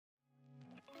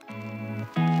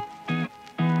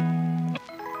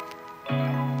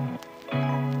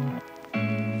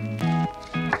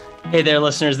Hey there,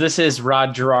 listeners. This is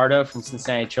Rod Gerardo from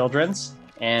Cincinnati Children's,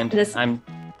 and I'm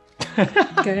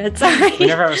good. Sorry, we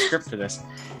never have a script for this.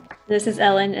 This is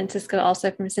Ellen and Cisco,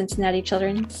 also from Cincinnati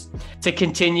Children's. To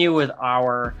continue with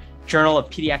our Journal of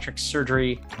Pediatric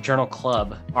Surgery Journal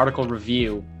Club article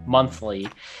review monthly,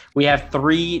 we have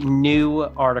 3 new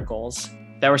articles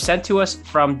that were sent to us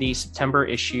from the September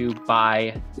issue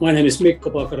by... My name is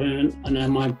Mikko Pakanen, and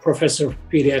I'm a professor of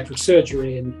pediatric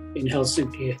surgery in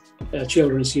Helsinki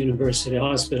Children's University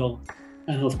Hospital.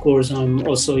 And of course, I'm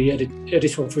also the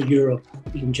editor for Europe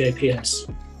in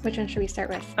JPS. Which one should we start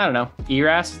with? I don't know.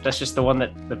 ERAS? That's just the one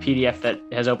the PDF that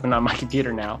has opened on my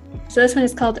computer now. So this one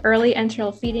is called Early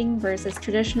Enteral Feeding versus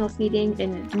Traditional Feeding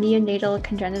in Neonatal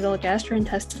Congenital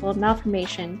Gastrointestinal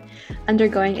Malformation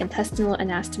Undergoing Intestinal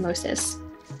Anastomosis.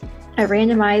 A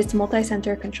randomized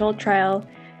multi-center controlled trial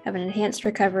of an enhanced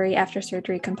recovery after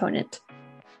surgery component.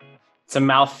 It's a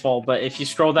mouthful, but if you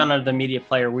scroll down under the media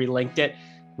player, we linked it.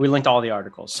 We linked all the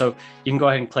articles. So you can go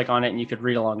ahead and click on it and you could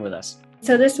read along with us.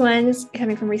 So this one is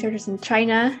coming from researchers in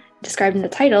China, described in the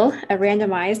title, a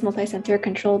randomized multi-center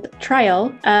controlled trial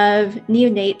of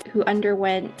neonate who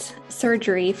underwent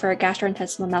surgery for a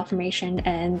gastrointestinal malformation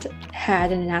and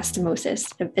had an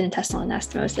anastomosis, an intestinal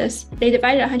anastomosis. They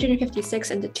divided 156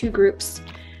 into 2 groups.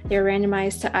 They were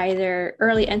randomized to either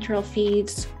early enteral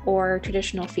feeds or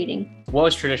traditional feeding. What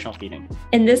was traditional feeding?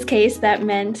 In this case, that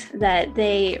meant that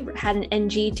they had an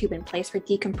NG tube in place for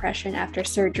decompression after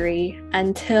surgery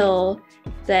until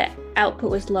the output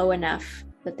was low enough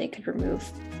that they could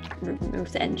remove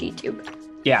the NG tube.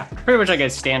 Yeah, pretty much like a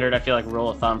standard, I feel like, rule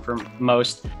of thumb for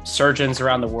most surgeons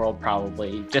around the world,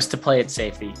 probably, just to play it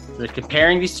safely. So they're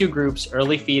comparing these 2 groups,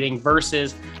 early feeding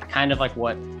versus kind of like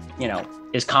what,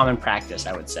 is common practice,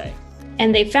 I would say.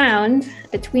 And they found,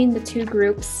 between the 2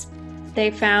 groups, they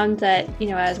found that,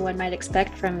 as one might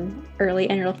expect from early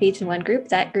enteral feeds in one group,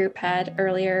 that group had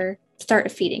earlier start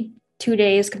of feeding, 2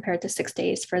 days compared to 6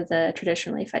 days for the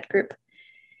traditionally fed group.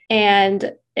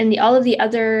 And in all of the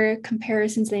other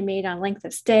comparisons they made on length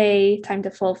of stay, time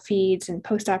to full feeds, and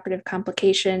postoperative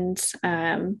complications,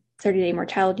 30-day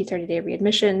mortality, 30-day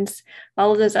readmissions,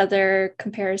 all of those other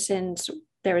comparisons,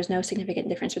 there was no significant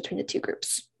difference between the 2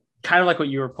 groups. Kind of like what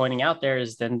you were pointing out there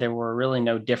is then there were really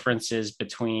no differences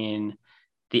between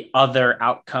the other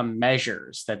outcome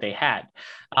measures that they had.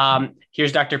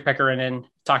 Here's Dr. Pekkarinen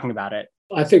talking about it.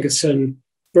 I think it's a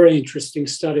very interesting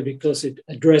study because it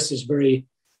addresses very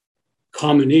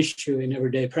common issue in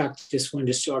everyday practice when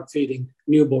they start feeding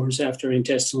newborns after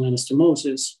intestinal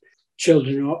anastomosis.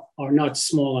 Children are not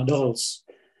small adults.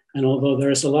 And although there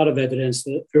is a lot of evidence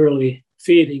that early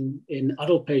feeding in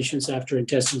adult patients after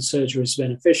intestinal surgery is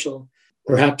beneficial,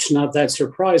 perhaps not that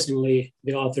surprisingly,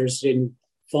 the authors didn't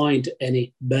find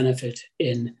any benefit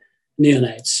in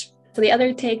neonates. So the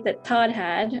other take that Todd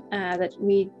had that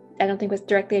I don't think was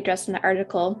directly addressed in the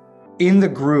article. In the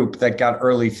group that got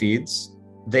early feeds,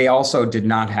 they also did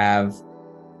not have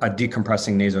a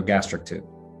decompressing nasogastric tube.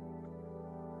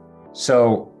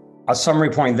 So a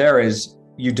summary point there is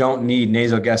you don't need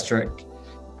nasogastric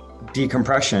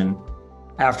decompression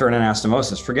after an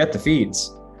anastomosis. Forget the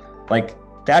feeds. Like,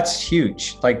 that's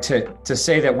huge. Like, to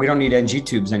say that we don't need NG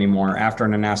tubes anymore after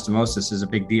an anastomosis is a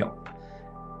big deal.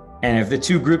 And if the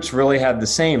 2 groups really had the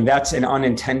same, that's an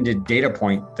unintended data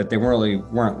point that they really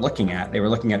weren't looking at. They were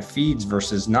looking at feeds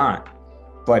versus not.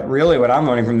 But really what I'm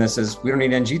learning from this is we don't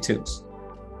need NG tubes.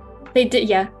 They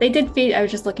did feed. I was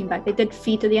just looking back. They did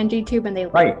feed to the NG tube and they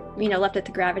left it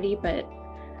to gravity, but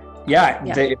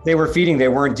if they were feeding, they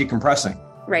weren't decompressing.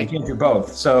 Right. You can't do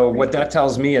both. So what that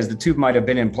tells me is the tube might have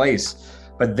been in place,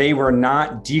 but they were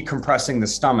not decompressing the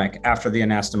stomach after the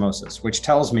anastomosis, which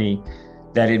tells me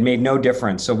that it made no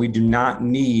difference. So we do not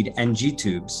need NG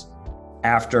tubes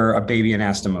after a baby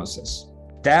anastomosis.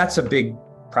 That's a big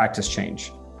practice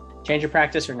change. Change of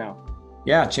practice or no?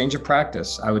 Yeah, change of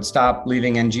practice. I would stop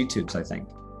leaving NG tubes, I think.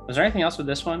 Was there anything else with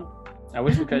this one? I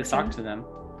wish we could have talked to them.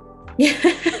 Yeah.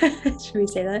 Should we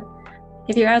say that?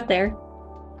 If you're out there.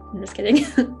 I'm just kidding.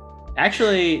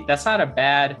 Actually, that's not a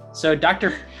bad... So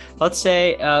Dr.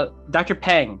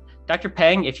 Peng,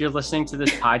 if you're listening to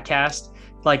this podcast,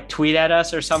 tweet at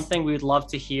us or something. We'd love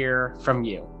to hear from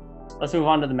you. Let's move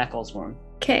on to the Meckel's one.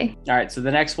 Okay. All right. So the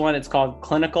next one, it's called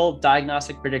Clinical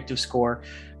Diagnostic Predictive Score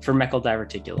for Meckel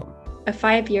diverticulum. A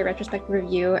 5-year retrospective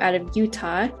review out of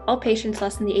Utah, all patients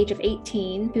less than the age of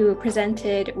 18 who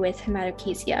presented with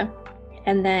hematochezia.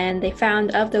 And then they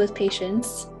found of those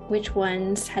patients, which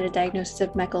ones had a diagnosis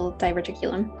of Meckel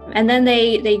diverticulum. And then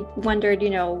they wondered,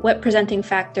 what presenting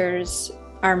factors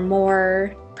are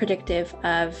more predictive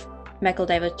of Meckel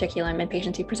diverticulum in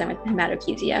patients who present with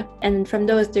hematochezia. And from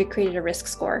those, they created a risk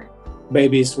score.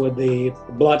 babies with the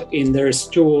blood in their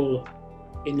stool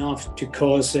enough to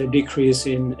cause a decrease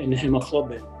in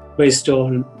hemoglobin. Based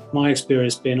on my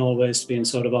experience, always been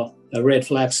sort of a red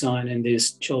flag sign in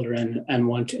these children,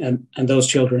 and those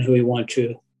children who we want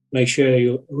to make sure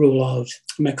you rule out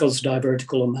Meckel's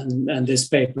diverticulum, and this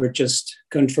paper just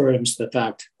confirms the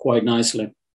fact quite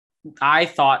nicely. I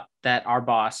thought that our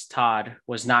boss, Todd,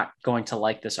 was not going to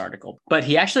like this article, but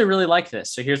he actually really liked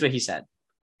this. So here's what he said.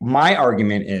 My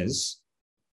argument is,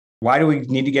 why do we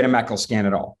need to get a Meckel scan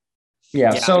at all?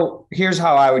 Yeah. So here's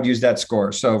how I would use that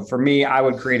score. So for me, I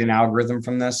would create an algorithm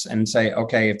from this and say,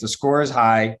 okay, if the score is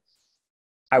high,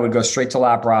 I would go straight to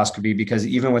laparoscopy, because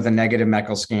even with a negative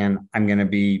Meckel scan, I'm going to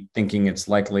be thinking it's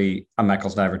likely a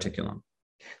Meckel's diverticulum.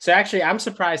 So actually, I'm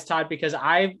surprised, Todd, because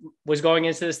I was going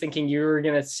into this thinking you were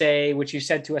going to say what you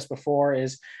said to us before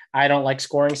is, I don't like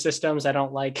scoring systems. I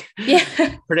don't like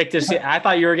predictive. I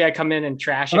thought you were going to come in and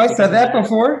trash it. Have I said that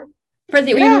before? When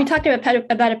we talked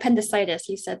about appendicitis,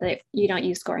 you said that you don't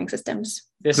use scoring systems.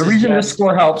 The reason the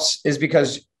score helps is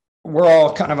because we're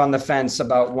all kind of on the fence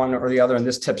about one or the other, and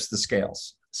this tips the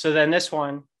scales. So then this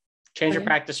one, change your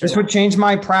practice. This would change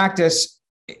my practice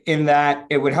in that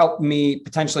it would help me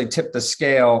potentially tip the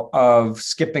scale of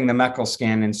skipping the Meckel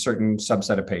scan in certain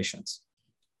subset of patients.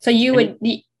 So you would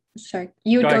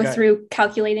go through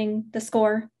calculating the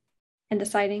score and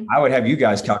deciding? I would have you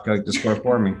guys calculate the score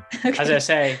for me. Okay. As I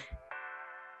say.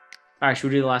 All right, should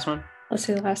we do the last one? Let's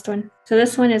do the last one. So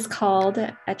this one is called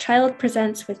A Child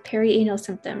Presents with Perianal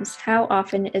Symptoms. How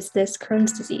often is this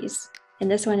Crohn's disease?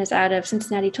 And this one is out of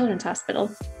Cincinnati Children's Hospital,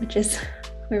 which is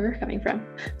where we're coming from.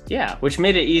 Yeah, which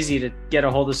made it easy to get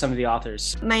a hold of some of the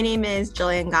authors. My name is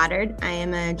Jillian Goddard. I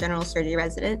am a general surgery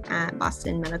resident at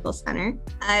Boston Medical Center.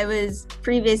 I was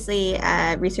previously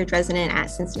a research resident at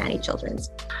Cincinnati Children's.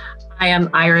 I am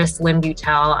Iris Lynn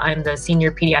Butel. I'm the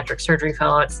Senior Pediatric Surgery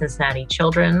Fellow at Cincinnati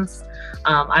Children's.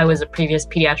 I was a previous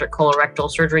pediatric colorectal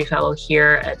surgery fellow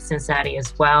here at Cincinnati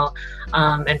as well,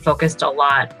 and focused a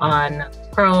lot on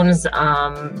Crohn's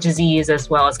disease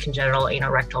as well as congenital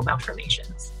anorectal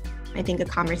malformations. I think a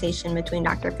conversation between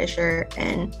Dr. Fisher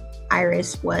and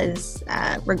Iris was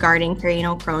regarding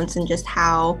perianal Crohn's and just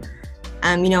how,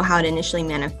 how it initially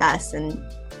manifests and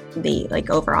the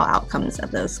overall outcomes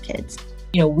of those kids.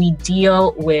 We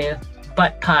deal with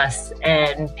butt pus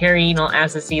and perianal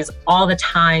abscesses all the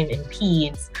time in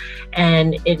peds.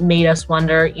 And it made us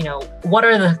wonder, what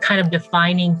are the kind of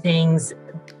defining things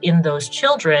in those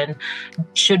children?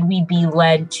 Should we be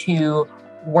led to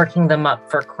working them up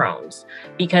for Crohn's?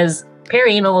 Because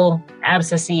perianal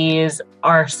abscesses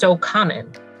are so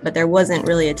common. But there wasn't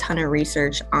really a ton of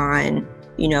research on,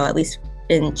 at least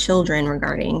in children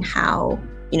regarding how,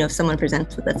 if someone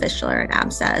presents with a fistula or an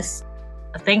abscess.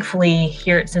 Thankfully,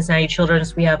 here at Cincinnati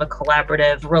Children's, we have a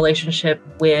collaborative relationship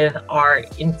with our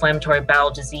inflammatory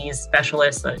bowel disease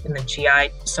specialists in the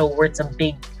GI. So it's a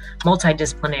big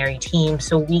multidisciplinary team.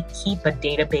 So we keep a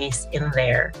database in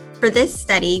there. For this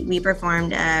study, we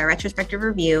performed a retrospective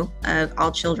review of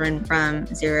all children from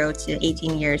 0 to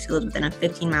 18 years who lived within a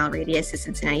 15-mile radius of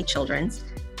Cincinnati Children's.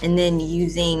 And then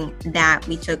using that,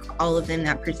 we took all of them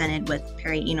that presented with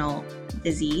perianal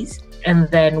disease. And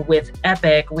then with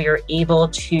EPIC, we are able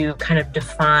to kind of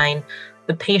define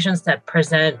the patients that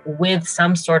present with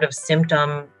some sort of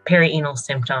symptom, perianal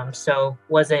symptom. So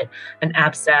was it an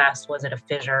abscess? Was it a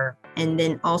fissure? And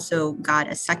then also got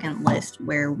a second list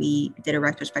where we did a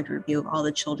retrospective review of all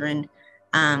the children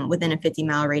within a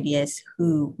 50-mile radius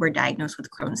who were diagnosed with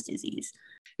Crohn's disease.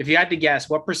 If you had to guess,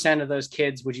 what % of those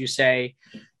kids would you say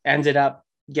ended up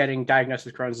getting diagnosed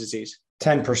with Crohn's disease?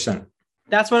 10%.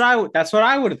 That's what I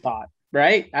would have thought,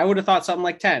 right? I would have thought something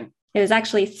like 10. It was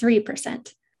actually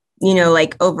 3%.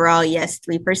 Overall, yes,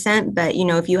 3%. But,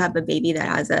 if you have a baby that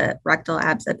has a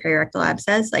perirectal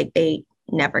abscess, they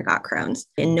never got Crohn's.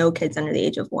 And no kids under the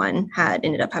age of 1 had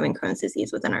ended up having Crohn's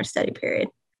disease within our study period.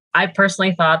 I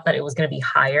personally thought that it was going to be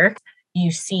higher.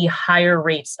 You see higher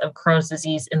rates of Crohn's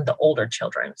disease in the older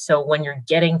children. So when you're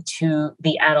getting to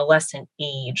the adolescent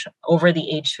age, over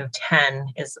the age of 10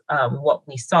 is what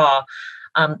we saw.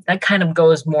 That kind of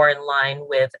goes more in line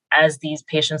with as these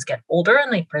patients get older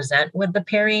and they present with the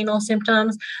perianal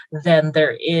symptoms, then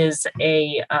there is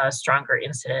a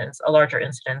larger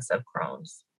incidence of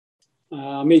Crohn's.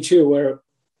 Me too, where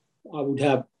I would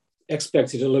have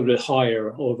expected a little bit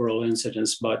higher overall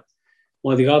incidence, but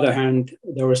on the other hand,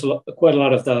 there was quite a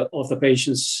lot of the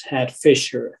patients had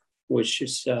fissure, which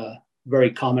is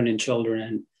very common in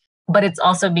children. But it's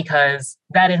also because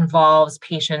that involves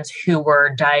patients who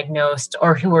were diagnosed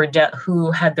or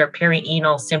who had their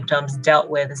perianal symptoms dealt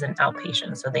with as an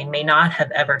outpatient. So they may not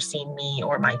have ever seen me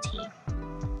or my team.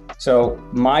 So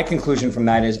my conclusion from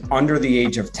that is under the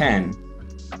age of 10,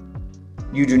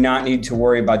 you do not need to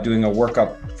worry about doing a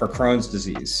workup for Crohn's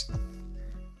disease.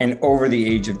 And over the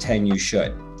age of 10, you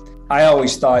should. I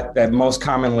always thought that most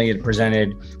commonly it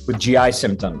presented with GI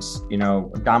symptoms,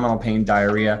 abdominal pain,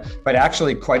 diarrhea, but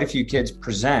actually quite a few kids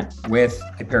present with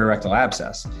a perirectal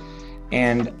abscess.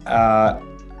 And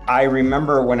I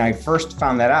remember when I first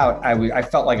found that out, I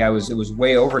felt like it was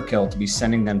way overkill to be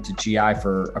sending them to GI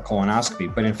for a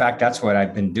colonoscopy. But in fact, that's what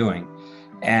I've been doing.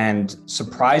 And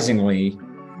surprisingly,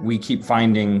 we keep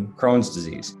finding Crohn's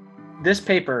disease. This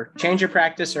paper, change your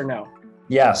practice or no?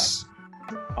 Yes.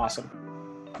 Awesome.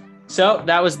 So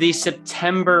that was the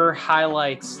September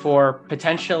highlights for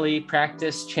potentially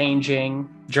practice-changing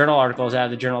journal articles out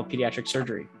of the Journal of Pediatric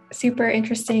Surgery. Super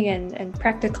interesting and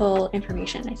practical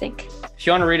information, I think. If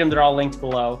you want to read them, they're all linked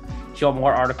below. If you want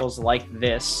more articles like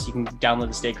this, you can download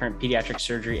the Stay Current Pediatric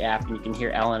Surgery app, and you can hear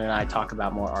Ellen and I talk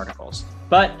about more articles.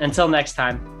 But until next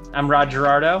time, I'm Rod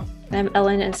Gerardo. And I'm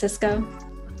Ellen and Cisco.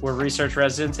 We're research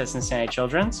residents at Cincinnati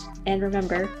Children's. And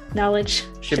remember, knowledge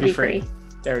should be free.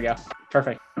 There we go.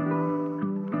 Perfect.